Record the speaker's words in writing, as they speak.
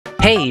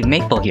Hey,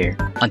 Maple here.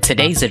 On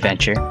today's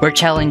adventure, we're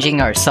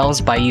challenging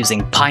ourselves by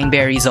using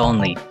Pineberries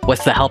only,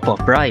 with the help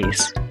of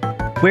Bryce.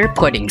 We're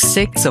putting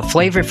 6 of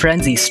Flavor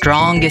Frenzy's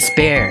strongest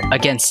bear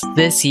against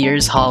this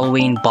year's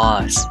Halloween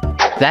boss.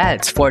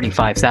 That's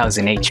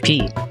 45,000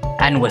 HP.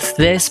 And with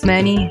this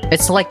many,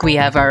 it's like we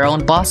have our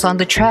own boss on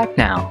the track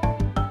now.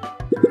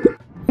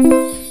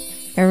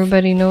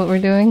 Everybody know what we're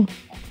doing?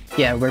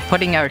 Yeah, we're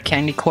putting our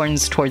candy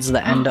corns towards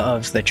the end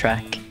of the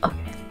track.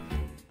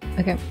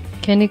 Okay.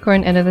 Candy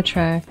corn, end of the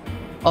track.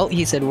 Oh,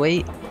 he said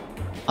wait.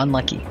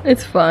 Unlucky.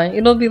 It's fine.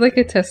 It'll be like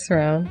a test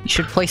round. You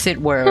should place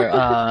it where,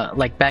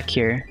 like back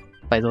here,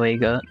 by the way,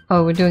 Goto.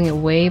 Oh, we're doing it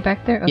way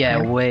back there? Okay.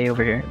 Yeah, way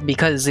over here.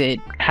 Because it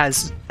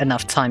has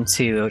enough time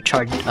to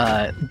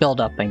build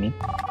up, I mean.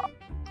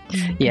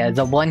 Yeah,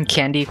 the one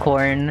candy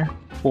corn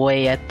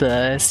way at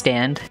the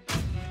stand.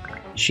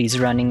 She's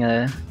running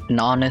an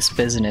honest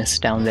business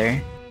down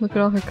there. Look at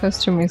all her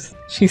customers.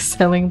 She's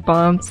selling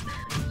bombs.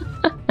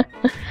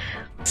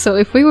 So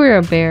if we were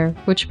a bear,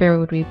 which bear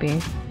would we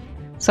be?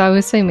 So I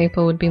would say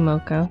Maple would be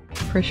Mocha,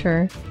 for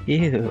sure.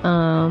 Ew.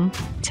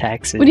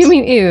 Taxes. What do you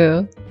mean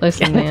ew?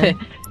 Listen, man.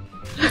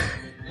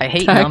 I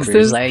hate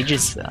Taxes. numbers.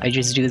 I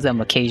just do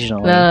them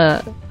occasionally.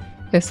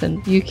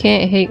 Listen, you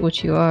can't hate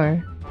what you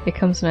are. It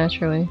comes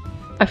naturally.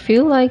 I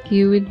feel like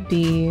you would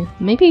be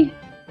maybe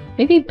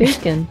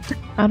bacon.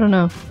 I don't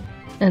know.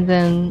 And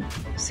then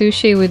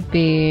Sushi would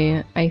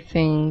be, I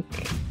think,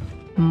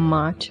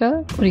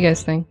 matcha. What do you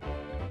guys think?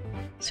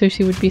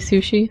 Sushi would be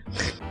Sushi.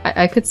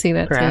 I could see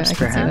that Perhaps, too. I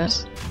could perhaps.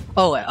 see that.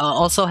 Oh,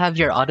 also have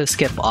your auto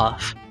skip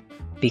off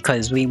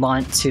because we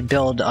want to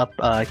build up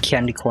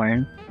candy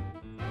corn.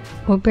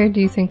 What bear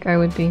do you think I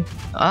would be?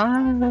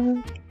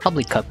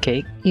 Probably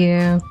Cupcake.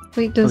 Yeah.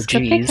 Wait, does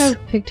Cupcake jeez.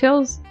 have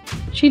pigtails?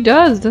 She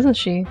does, doesn't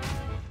she?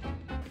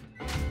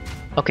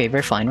 Okay,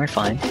 we're fine. We're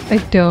fine. I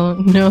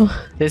don't know.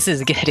 This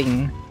is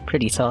getting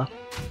pretty tough.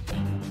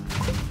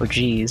 Oh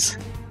jeez.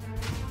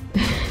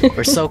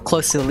 We're so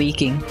close to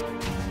leaking.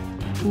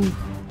 Ooh.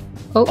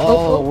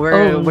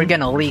 We're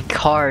gonna leak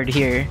hard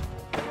here.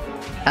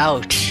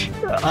 Ouch.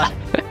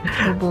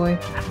 Oh boy.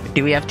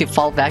 Do we have to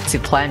fall back to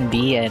plan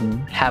B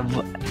and have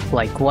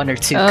like 1 or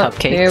 2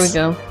 cupcakes? There we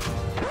go.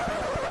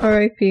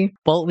 R.I.P.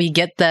 Well, we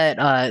get that,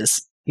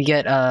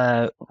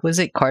 was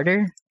it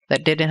Carter?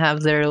 That didn't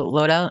have their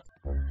loadout?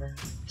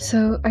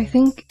 So I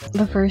think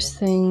the first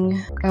thing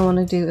I want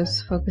to do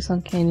is focus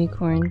on candy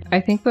corn.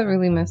 I think what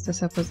really messed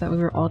us up was that we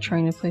were all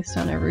trying to place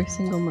down every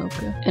single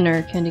mocha, and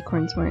our candy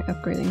corns weren't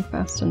upgrading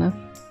fast enough.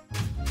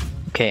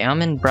 Okay,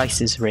 I'm in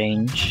Bryce's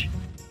range.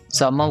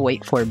 So I'm gonna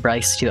wait for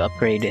Bryce to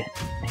upgrade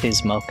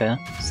his mocha.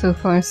 So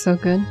far, so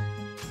good.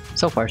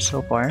 So far,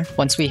 so far.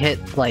 Once we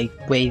hit like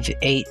wave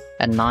 8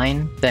 and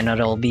 9, then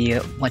it'll be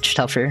much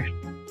tougher.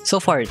 So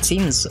far it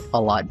seems a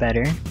lot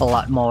better. A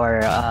lot more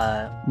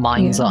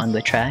mines on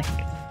the track.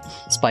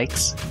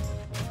 Spikes.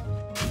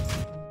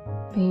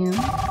 Bam.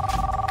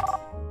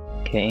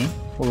 Okay,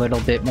 a little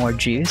bit more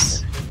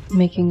juice.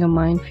 Making a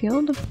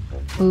minefield.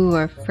 Ooh,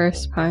 our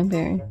first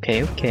pineberry.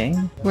 Okay.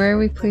 Where are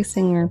we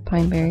placing our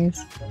pineberries?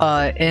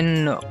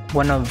 In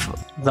one of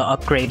the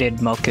upgraded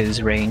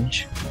mochas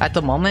range. At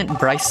the moment,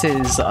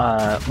 Bryce's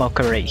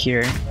mocha right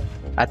here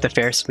at the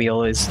Ferris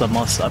wheel is the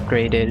most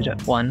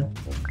upgraded one.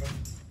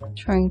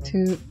 Trying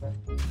to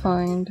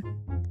find...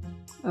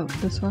 Oh,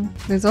 this one?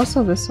 There's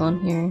also this one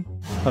here.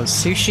 Oh,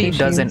 Sushi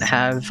doesn't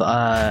have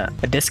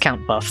a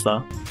discount buff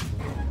though.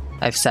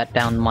 I've set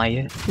down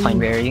my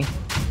Pineberry.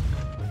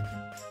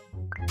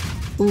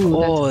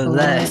 Ooh,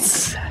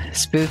 that's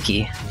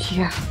spooky.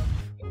 Yeah.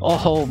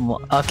 Oh,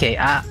 okay.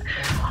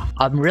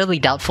 I'm really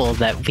doubtful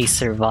that we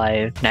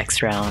survive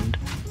next round.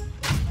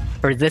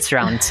 Or this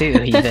round too,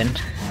 even.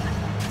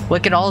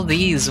 Look at all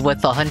these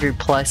with 100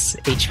 plus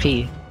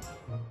HP.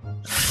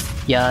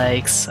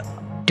 Yikes.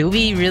 Do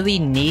we really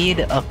need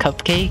a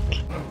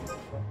cupcake?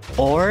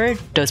 Or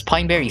does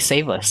Pineberry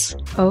save us?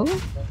 Oh?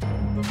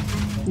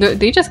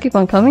 They just keep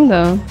on coming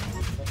though.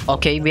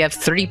 Okay, we have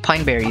 3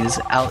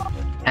 Pineberries out,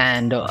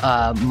 and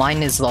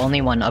mine is the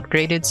only one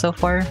upgraded so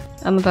far.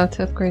 I'm about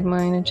to upgrade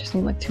mine, I just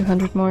need like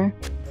 200 more.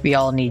 We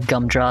all need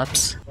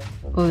gumdrops.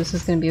 Oh, this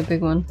is gonna be a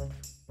big one.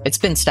 It's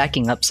been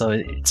stacking up, so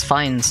it's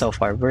fine so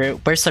far.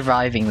 We're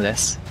surviving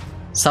this.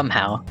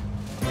 Somehow.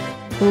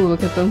 Ooh,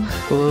 look at them.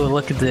 Ooh,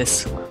 look at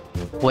this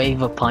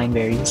wave of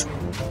Pineberries.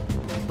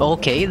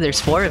 Okay, there's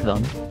 4 of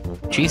them.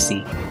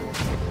 Juicy.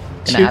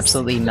 Gonna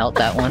absolutely melt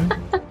that one.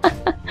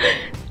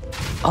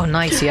 Oh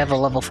nice, you have a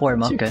level 4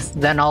 mocha. Juice.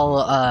 Then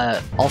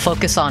I'll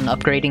focus on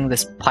upgrading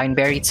this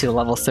Pineberry to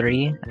level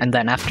 3, and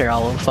then after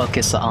I'll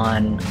focus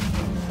on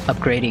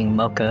upgrading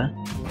mocha,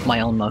 my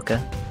own mocha.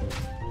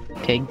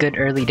 Okay, good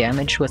early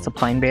damage with the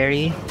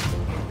Pineberry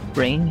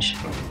range.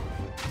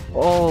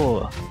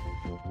 Oh,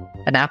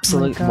 an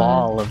absolute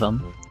wall of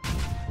them.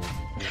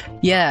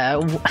 Yeah,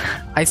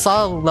 I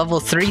saw level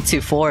 3 to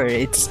 4,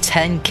 it's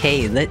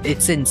 10k,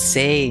 it's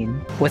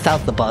insane.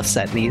 Without the buffs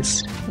at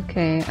least.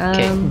 Okay,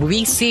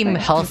 we seem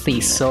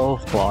healthy so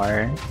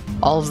far.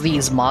 All of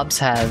these mobs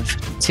have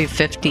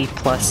 250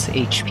 plus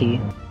HP.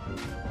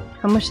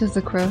 How much does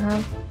the crow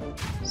have?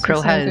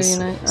 Crow has...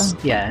 639. Oh,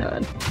 yeah.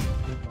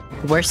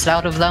 God. Worst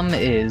out of them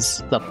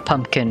is the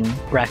pumpkin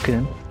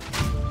raccoon.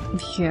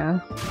 Yeah.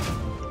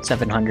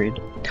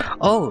 700.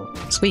 Oh,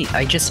 sweet.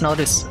 I just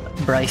noticed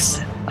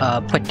Bryce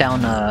put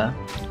down a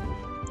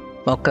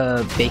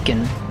mocha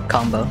bacon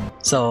combo.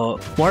 So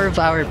more of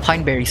our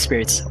Pineberry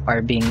spirits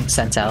are being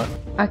sent out.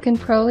 I can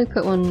probably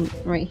put one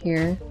right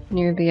here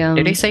near the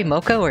Did they say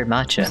mocha or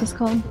matcha? What's this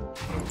called?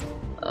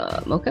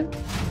 Mocha?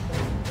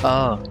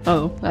 Oh.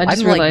 Oh, I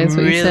just I'm realized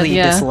like what you said, really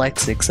yeah.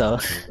 dyslexic, so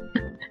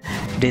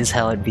it is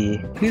how it be.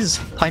 Whose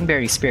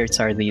Pineberry spirits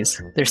are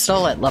these? They're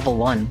still at level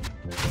 1.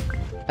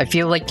 I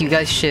feel like you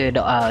guys should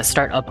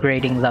start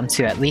upgrading them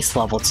to at least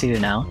level 2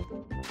 now.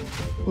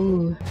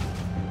 Ooh.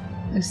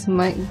 This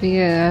might be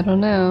it, I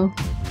don't know.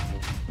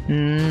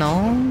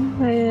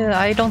 No,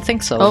 I don't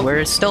think so. Oh.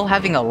 We're still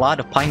having a lot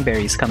of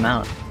Pineberries come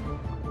out.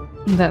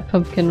 That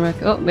pumpkin wreck.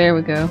 Oh, there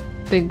we go.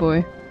 Big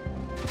boy.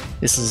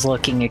 This is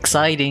looking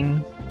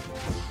exciting.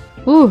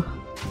 Ooh!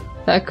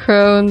 That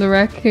crow and the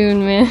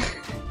raccoon, man.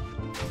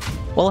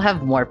 We'll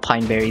have more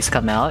Pineberries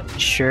come out.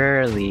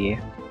 Surely.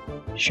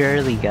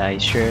 Surely,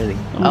 guys, surely.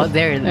 Oh,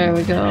 There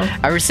we go.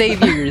 Our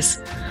saviors!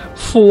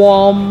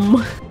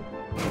 Fwom!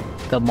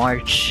 The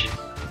march.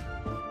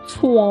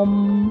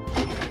 Fwom!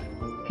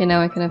 Okay,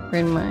 now I can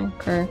upgrade my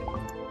car.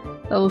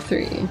 Level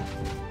 3.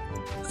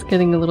 It's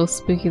getting a little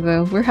spooky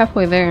though. We're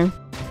halfway there.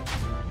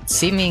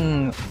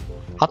 Seeming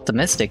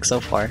optimistic so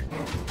far.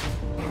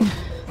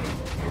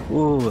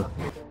 Ooh.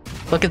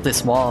 Look at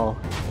this wall.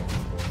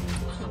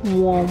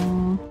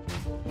 Fwom!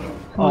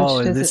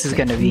 Oh, this is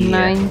gonna be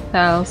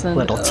 9,000. a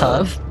little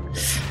tough.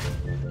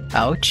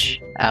 Ouch.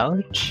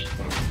 Ouch.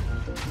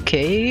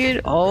 Okay,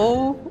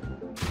 oh.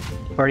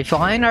 Are we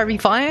fine? Are we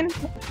fine?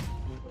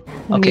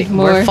 Okay,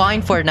 we're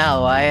fine for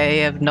now. I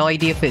have no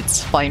idea if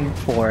it's fine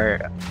for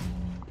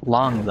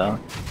long though.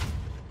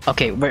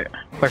 Okay, we're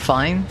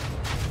fine.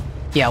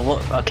 Yeah,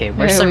 well, okay,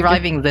 we're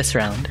surviving this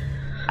round.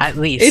 At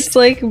least. It's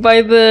like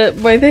by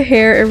the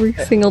hair every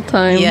single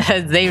time. Yeah,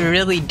 they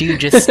really do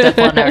just step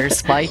on our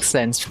spikes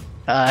and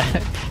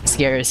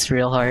scare us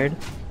real hard.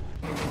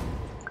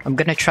 I'm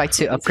gonna try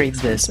to upgrade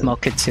this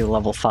mocha to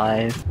level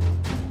 5.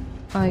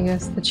 Oh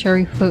yes, the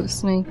cherry float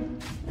snake.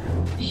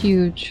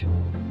 Huge.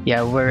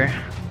 Yeah,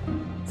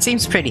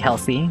 seems pretty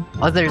healthy,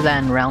 other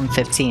than round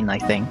 15, I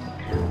think.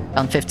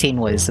 Round 15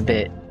 was a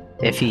bit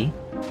iffy.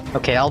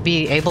 Okay, I'll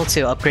be able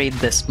to upgrade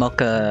this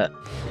mocha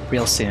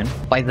real soon,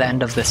 by the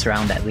end of this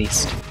round at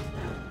least.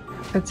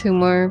 Got 2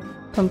 more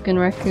pumpkin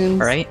raccoons.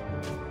 Alright,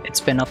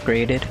 it's been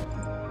upgraded.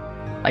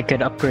 I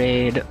could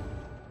upgrade,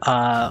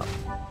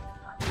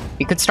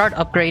 you could start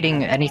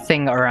upgrading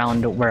anything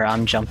around where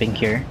I'm jumping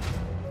here.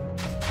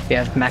 We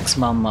have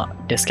maximum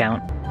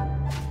discount.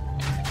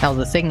 Now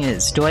the thing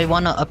is, do I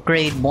want to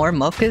upgrade more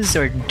mochas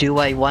or do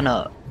I want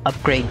to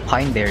upgrade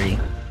Pineberry?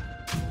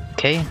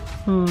 Okay,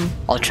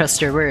 I'll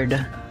trust your word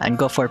and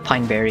go for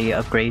Pineberry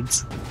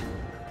upgrades.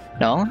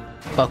 No?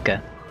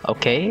 Mocha.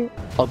 Okay,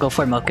 I'll go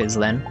for mochas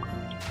then.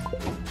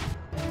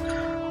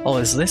 Oh,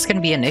 is this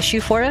gonna be an issue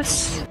for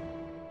us?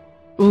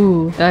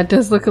 Ooh, that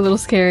does look a little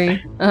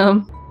scary.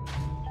 Come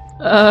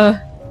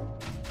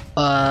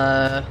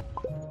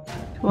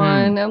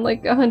on, I'm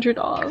like 100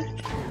 off.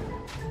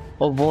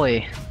 Oh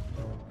boy.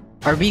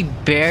 Are we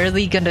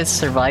barely gonna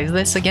survive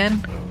this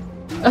again?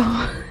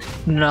 Oh.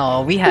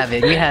 No, we have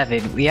it, we have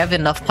it. We have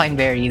enough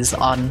Pineberries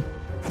on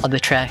the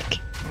track.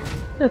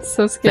 That's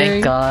so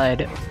scary. Thank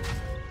God.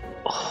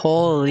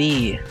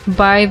 Holy.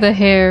 By the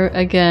hair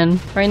again.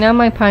 Right now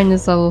my pine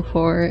is level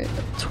 4.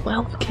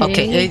 12k?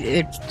 Okay,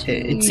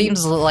 it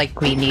seems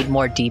like we need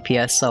more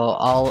DPS, so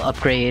I'll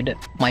upgrade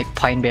my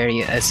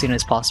Pineberry as soon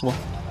as possible.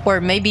 Or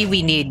maybe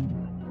we need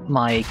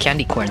my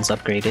candy corns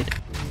upgraded.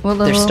 What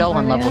level? They're still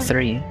on level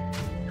 3.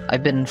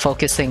 I've been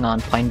focusing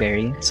on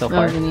Pineberry so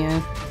far.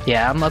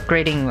 Yeah, I'm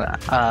upgrading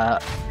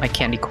my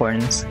candy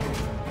corns.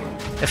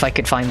 If I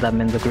could find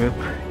them in the group.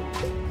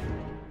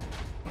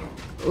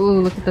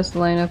 Ooh, look at this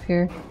lineup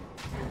here.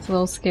 It's a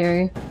little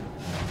scary.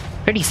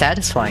 Pretty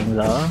satisfying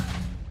though.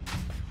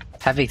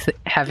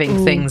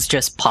 Having things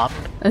just pop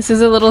this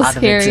is a little out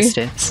scary. of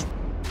existence.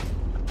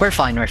 We're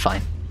fine, we're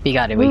fine. We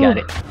got it, we got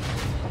it.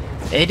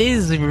 It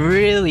is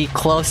really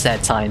close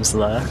at times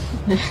though.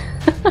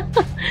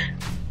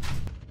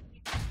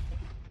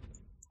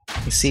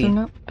 You see. So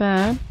not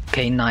bad.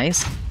 Okay,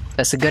 nice.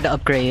 That's a good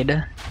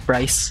upgrade,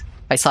 Bryce.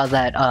 I saw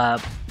that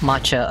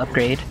matcha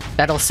upgrade.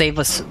 That'll save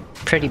us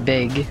pretty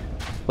big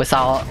with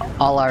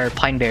all our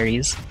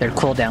Pineberries. Their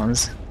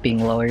cooldowns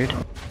being lowered.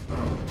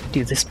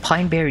 Dude, this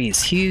Pineberry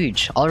is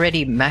huge.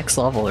 Already max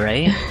level,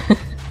 right?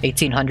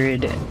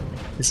 1800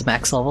 is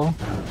max level?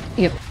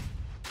 Yep.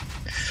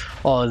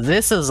 Oh,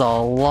 this is a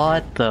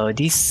lot though.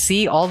 Do you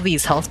see all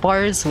these health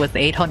bars with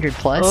 800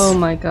 plus? Oh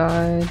my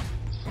god.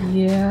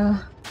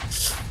 Yeah.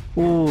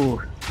 Ooh,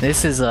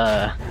 this is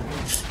a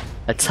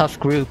tough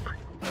group.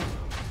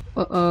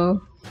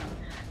 Uh-oh.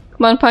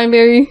 Come on,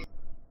 Pineberry.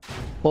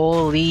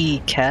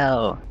 Holy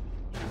cow.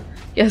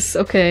 Yes,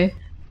 okay.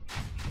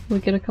 We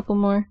get a couple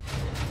more.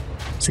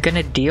 Is it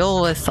gonna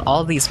deal with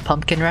all these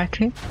pumpkin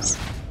raccoons?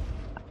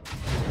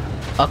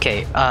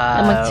 Okay,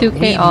 I'm like 2K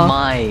we off.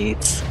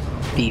 might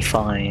be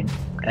fine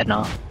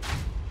enough.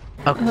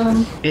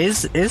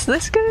 Is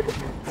this good?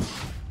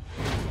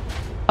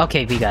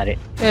 Okay, we got it.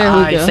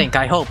 There we go.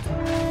 I hope.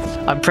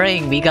 I'm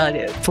praying we got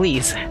it,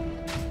 please.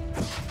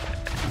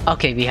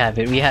 Okay, we have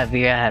it, we have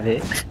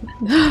it.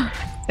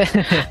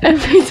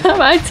 Every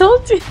time I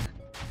told you!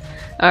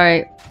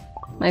 Alright,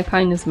 my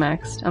pine is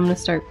maxed. I'm gonna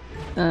start,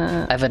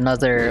 I have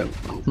another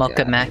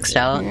mocha maxed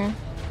out. Here.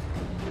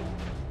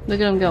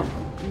 Look at him go.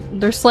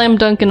 They're slam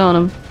dunking on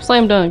him.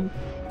 Slam dunk.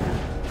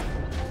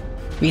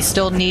 We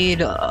still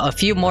need a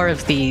few more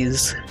of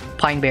these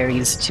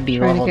Pineberries to be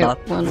Trying to leveled get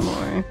up. one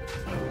more.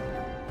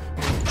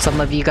 Some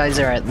of you guys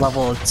are at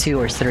level 2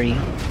 or 3.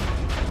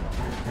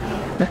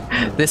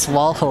 This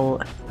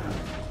wall,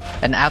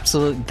 an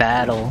absolute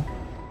battle.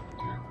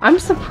 I'm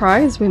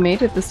surprised we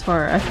made it this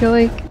far. I feel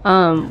like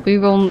we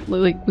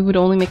would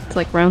only make it to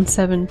like round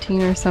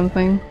 17 or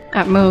something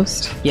at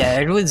most. Yeah,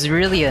 it was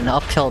really an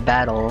uphill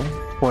battle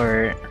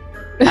for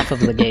half of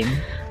the game.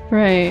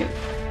 Right.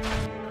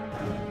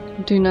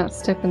 Do not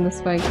step in the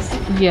spikes.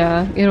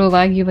 Yeah, it'll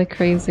lag you like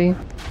crazy.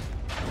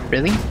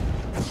 Really?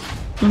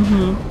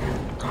 Mm-hmm.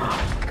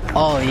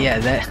 Oh yeah,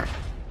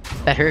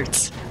 that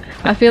hurts.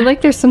 I feel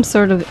like there's some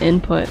sort of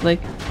input, like...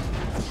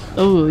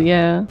 Oh,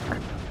 yeah.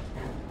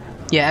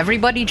 Yeah,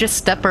 everybody just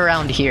step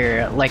around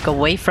here, like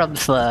away from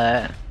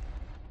the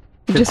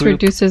It just group.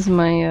 reduces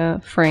my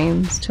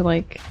frames to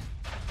like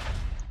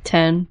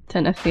 10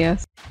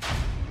 FPS.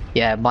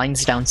 Yeah,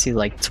 mine's down to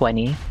like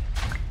 20.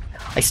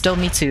 I still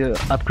need to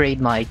upgrade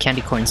my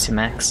candy corns to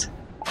max.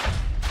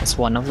 That's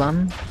one of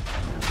them.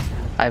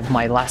 I have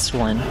my last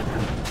one.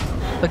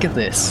 Look at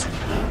this.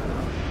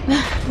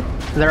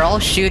 They're all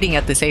shooting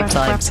at the same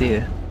time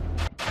too.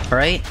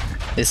 Alright,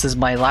 this is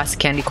my last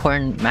candy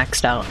corn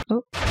maxed out.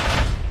 Oh.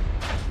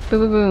 Boom,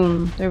 boom,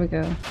 boom. There we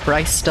go.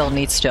 Bryce still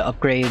needs to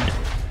upgrade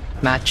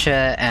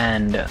matcha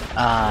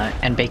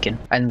and bacon.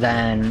 And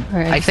then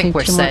Alright, I I just think need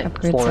we're 2 more set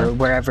upgrades for up.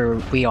 wherever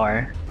we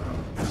are.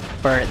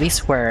 Or at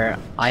least where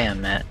I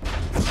am at.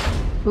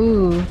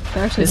 Ooh, that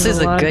actually This does is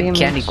a lot of good damage.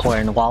 candy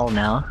corn wall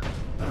now.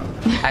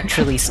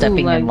 Actually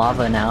stepping lag. in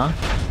lava now.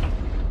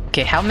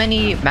 Okay, how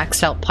many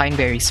maxed out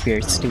Pineberry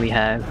spirits do we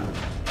have?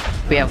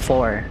 We have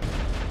 4.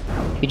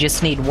 We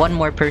just need one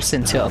more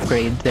person to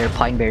upgrade their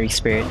Pineberry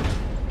spirit.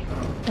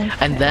 Okay.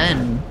 And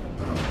then,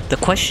 the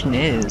question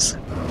is,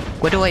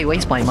 what do I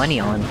waste my money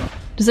on?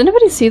 Does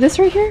anybody see this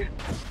right here?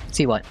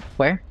 See what?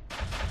 Where?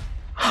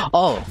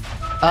 Oh,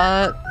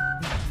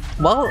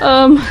 well,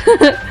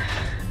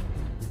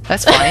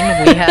 that's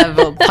fine. We have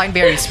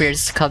Pineberry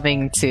spirits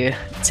coming to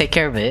take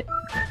care of it.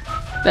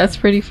 That's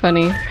pretty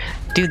funny.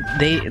 Dude,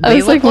 they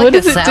was look like, what like a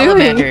is it doing?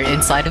 salamander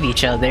inside of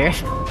each other.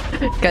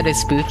 Kinda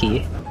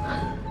spooky.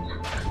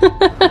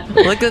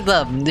 Look at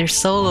them, they're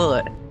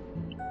so...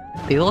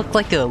 They look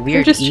like a They're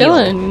weird just eel.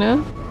 chilling, you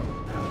know?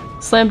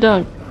 Slam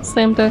dunk.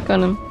 Slam dunk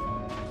on him.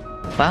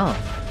 Wow,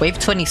 Wave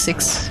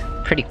 26,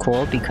 pretty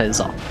cool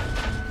because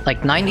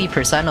like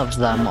 90% of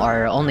them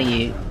are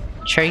only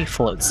cherry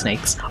float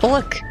snakes. Oh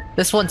look,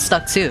 this one's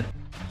stuck too.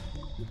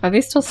 Are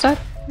they still stuck?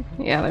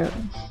 Yeah, they're...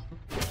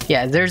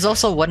 Yeah, there's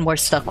also one more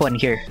stuck one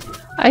here.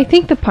 I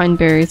think the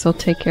Pineberries will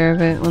take care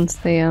of it once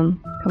they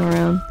come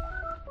around.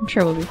 I'm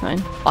sure we'll be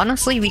fine.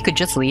 Honestly, we could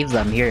just leave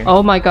them here.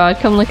 Oh my god,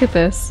 come look at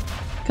this.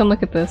 Come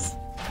look at this.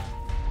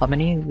 How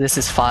many? This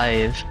is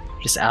 5,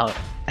 just out.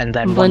 And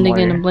then I'm one blending more.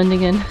 in, I'm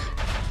blending in.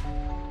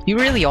 You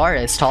really are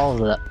as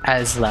tall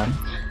as them.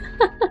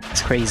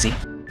 It's crazy.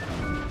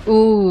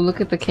 Ooh,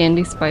 look at the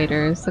candy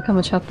spiders. Look how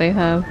much health they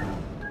have.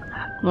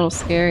 A little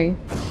scary.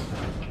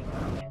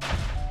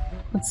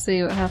 Let's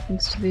see what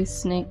happens to these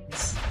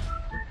snakes.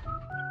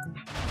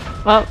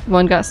 Oh,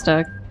 one got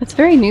stuck. It's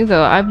very new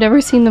though. I've never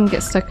seen them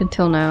get stuck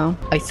until now.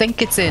 I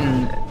think it's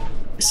in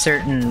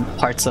certain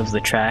parts of the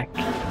track.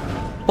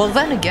 Well,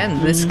 then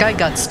again, this guy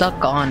got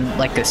stuck on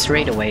like a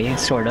straightaway,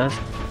 sort of.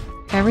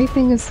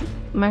 Everything is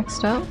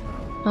maxed out?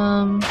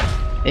 On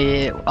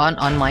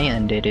my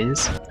end, it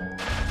is.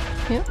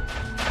 Yep.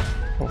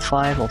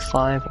 05,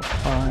 05,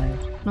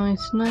 05.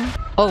 Nice, nice.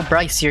 Oh,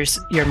 Bryce, your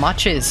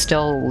matcha is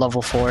still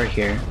level 4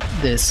 here.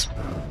 This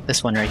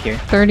one right here.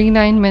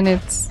 39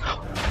 minutes.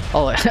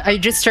 Oh, I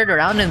just turned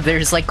around and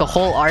there's like a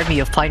whole army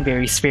of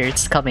Pineberry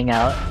spirits coming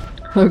out.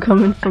 We're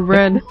coming for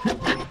bread.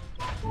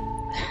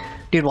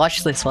 Dude,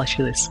 watch this, watch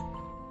this.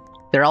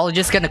 They're all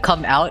just gonna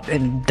come out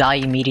and die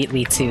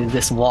immediately to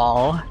this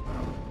wall.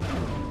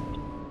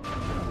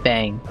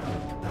 Bang.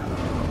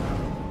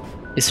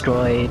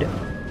 Destroyed.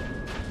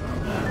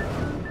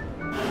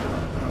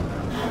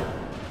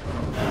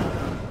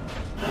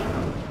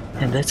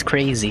 And that's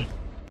crazy.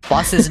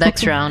 Boss is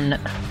next round.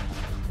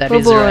 That Oh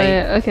is boy,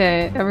 right.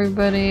 okay,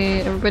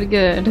 everybody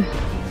good.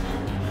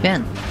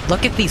 Man,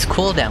 look at these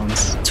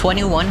cooldowns.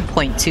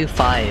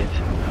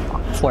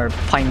 21.25 for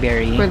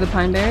Pineberry. For the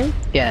Pineberry?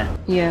 Yeah.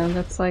 Yeah,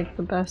 that's like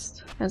the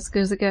best. As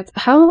good as it gets.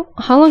 How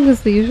long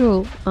is the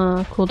usual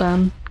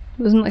cooldown?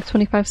 Wasn't it like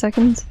 25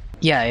 seconds?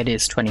 Yeah, it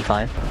is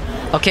 25.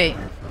 Okay.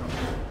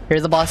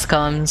 Here the boss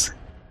comes.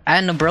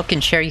 And a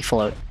broken cherry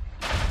float.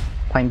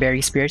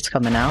 Pineberry spirits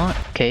coming out.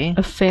 Okay.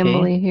 A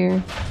family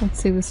here. Let's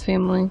see this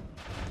family.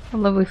 A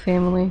lovely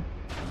family.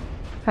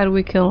 How do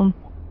we kill them?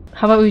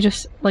 How about we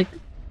just, like,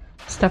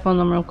 step on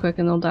them real quick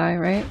and they'll die,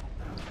 right?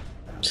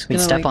 Just we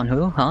step on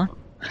who? Huh?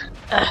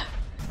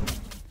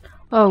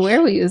 Oh,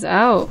 where we is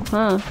out,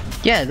 huh?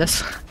 Yeah,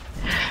 that's...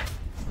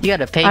 You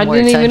gotta pay more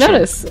attention. I didn't even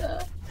notice.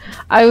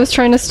 I was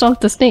trying to stomp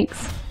the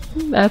snakes.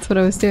 That's what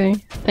I was doing.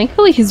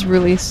 Thankfully he's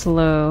really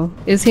slow.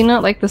 Is he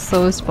not like the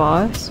slowest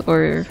boss?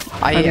 Or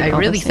I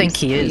really think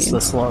he is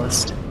the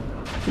slowest.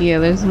 Yeah,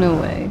 there's no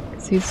way.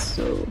 Because he's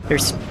so...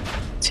 There's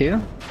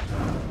two?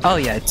 Oh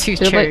yeah, two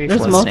cherry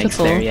flow snakes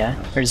there, yeah.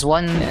 There's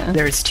one,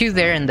 there's two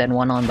there and then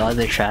one on the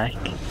other track.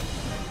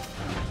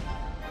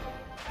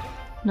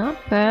 Not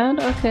bad,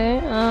 okay,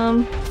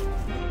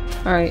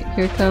 alright,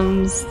 here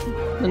comes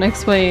the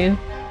next wave.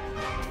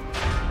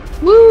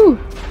 Woo!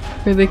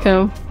 Here they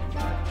come.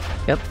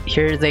 Yep,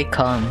 here they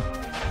come.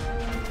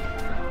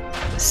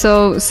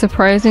 So,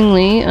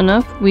 surprisingly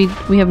enough, we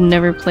have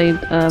never played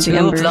two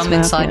the of them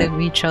inside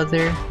of each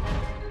other.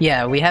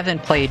 Yeah, we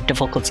haven't played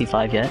difficulty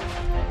 5 yet.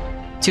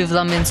 Two of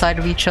them inside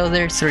of each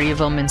other, three of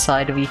them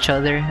inside of each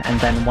other, and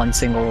then one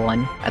single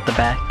one at the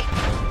back.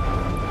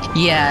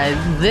 Yeah,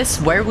 this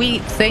where we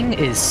thing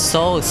is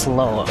so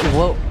slow.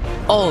 Whoa!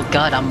 Oh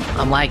god,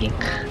 I'm lagging.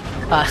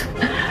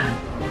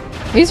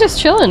 He's just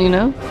chilling, you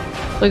know.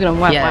 Look at him!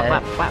 Whap, yeah,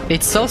 whap, whap, whap.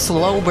 It's so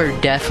slow. We're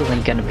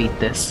definitely gonna beat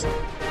this.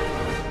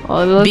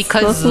 Oh,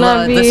 because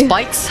the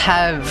spikes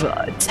have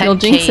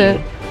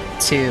 10k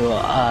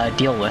to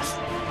deal with.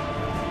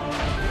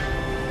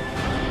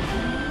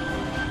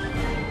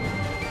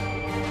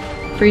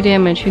 Free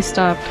damage. He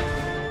stopped.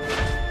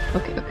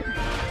 Okay.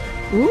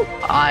 Ooh.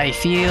 I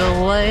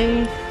feel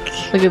like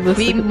look at this.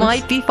 We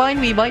might be fine.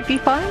 We might be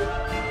fine.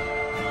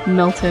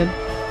 Melted.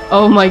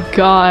 Oh my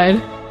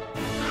god.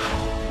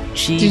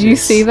 Jeez. Did you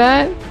see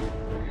that?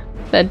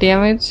 That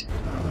damage?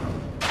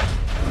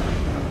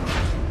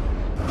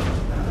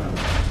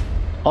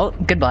 Oh,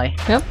 goodbye.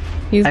 Yep,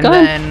 he's and gone.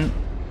 Then,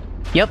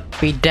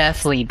 yep, we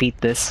definitely beat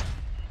this.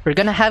 We're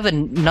gonna have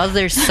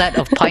another set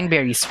of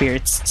Pineberry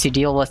spirits to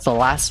deal with the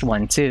last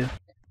one too.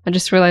 I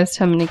just realized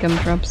how many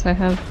gumdrops I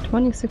have.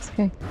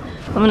 26k.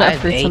 I'm gonna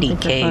upgrade something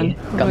for fun.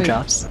 80k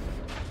gumdrops.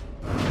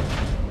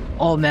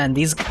 Oh man,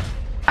 these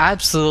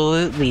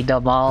absolutely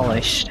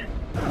demolished.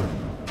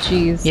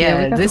 Jeez.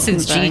 Yeah, this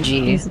is GG.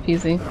 Easy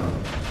peasy.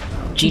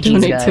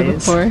 GG's guys. To the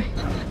poor.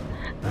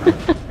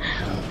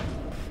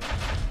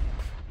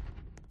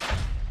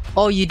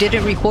 Oh, you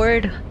didn't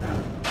record?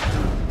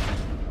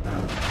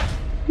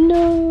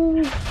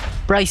 No.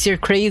 Bryce, you're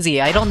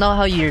crazy. I don't know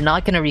how you're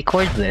not gonna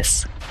record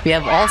this. We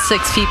have all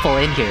 6 people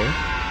in here.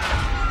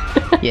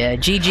 Yeah,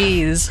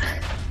 GG's.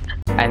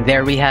 And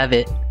there we have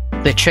it.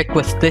 The trick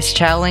with this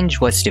challenge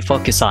was to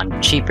focus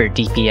on cheaper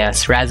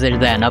DPS rather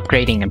than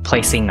upgrading and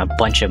placing a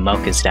bunch of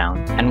mochas down.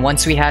 And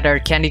once we had our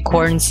candy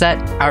corn set,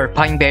 our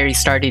Pineberry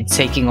started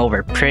taking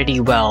over pretty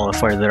well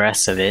for the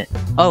rest of it.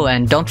 Oh,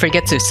 and don't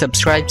forget to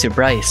subscribe to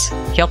Bryce.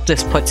 He helped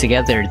us put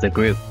together the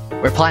group.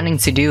 We're planning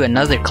to do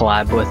another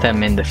collab with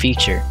him in the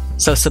future.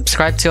 So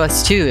subscribe to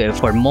us too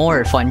for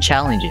more fun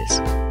challenges.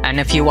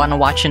 And if you want to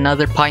watch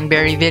another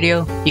Pineberry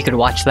video, you could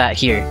watch that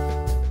here.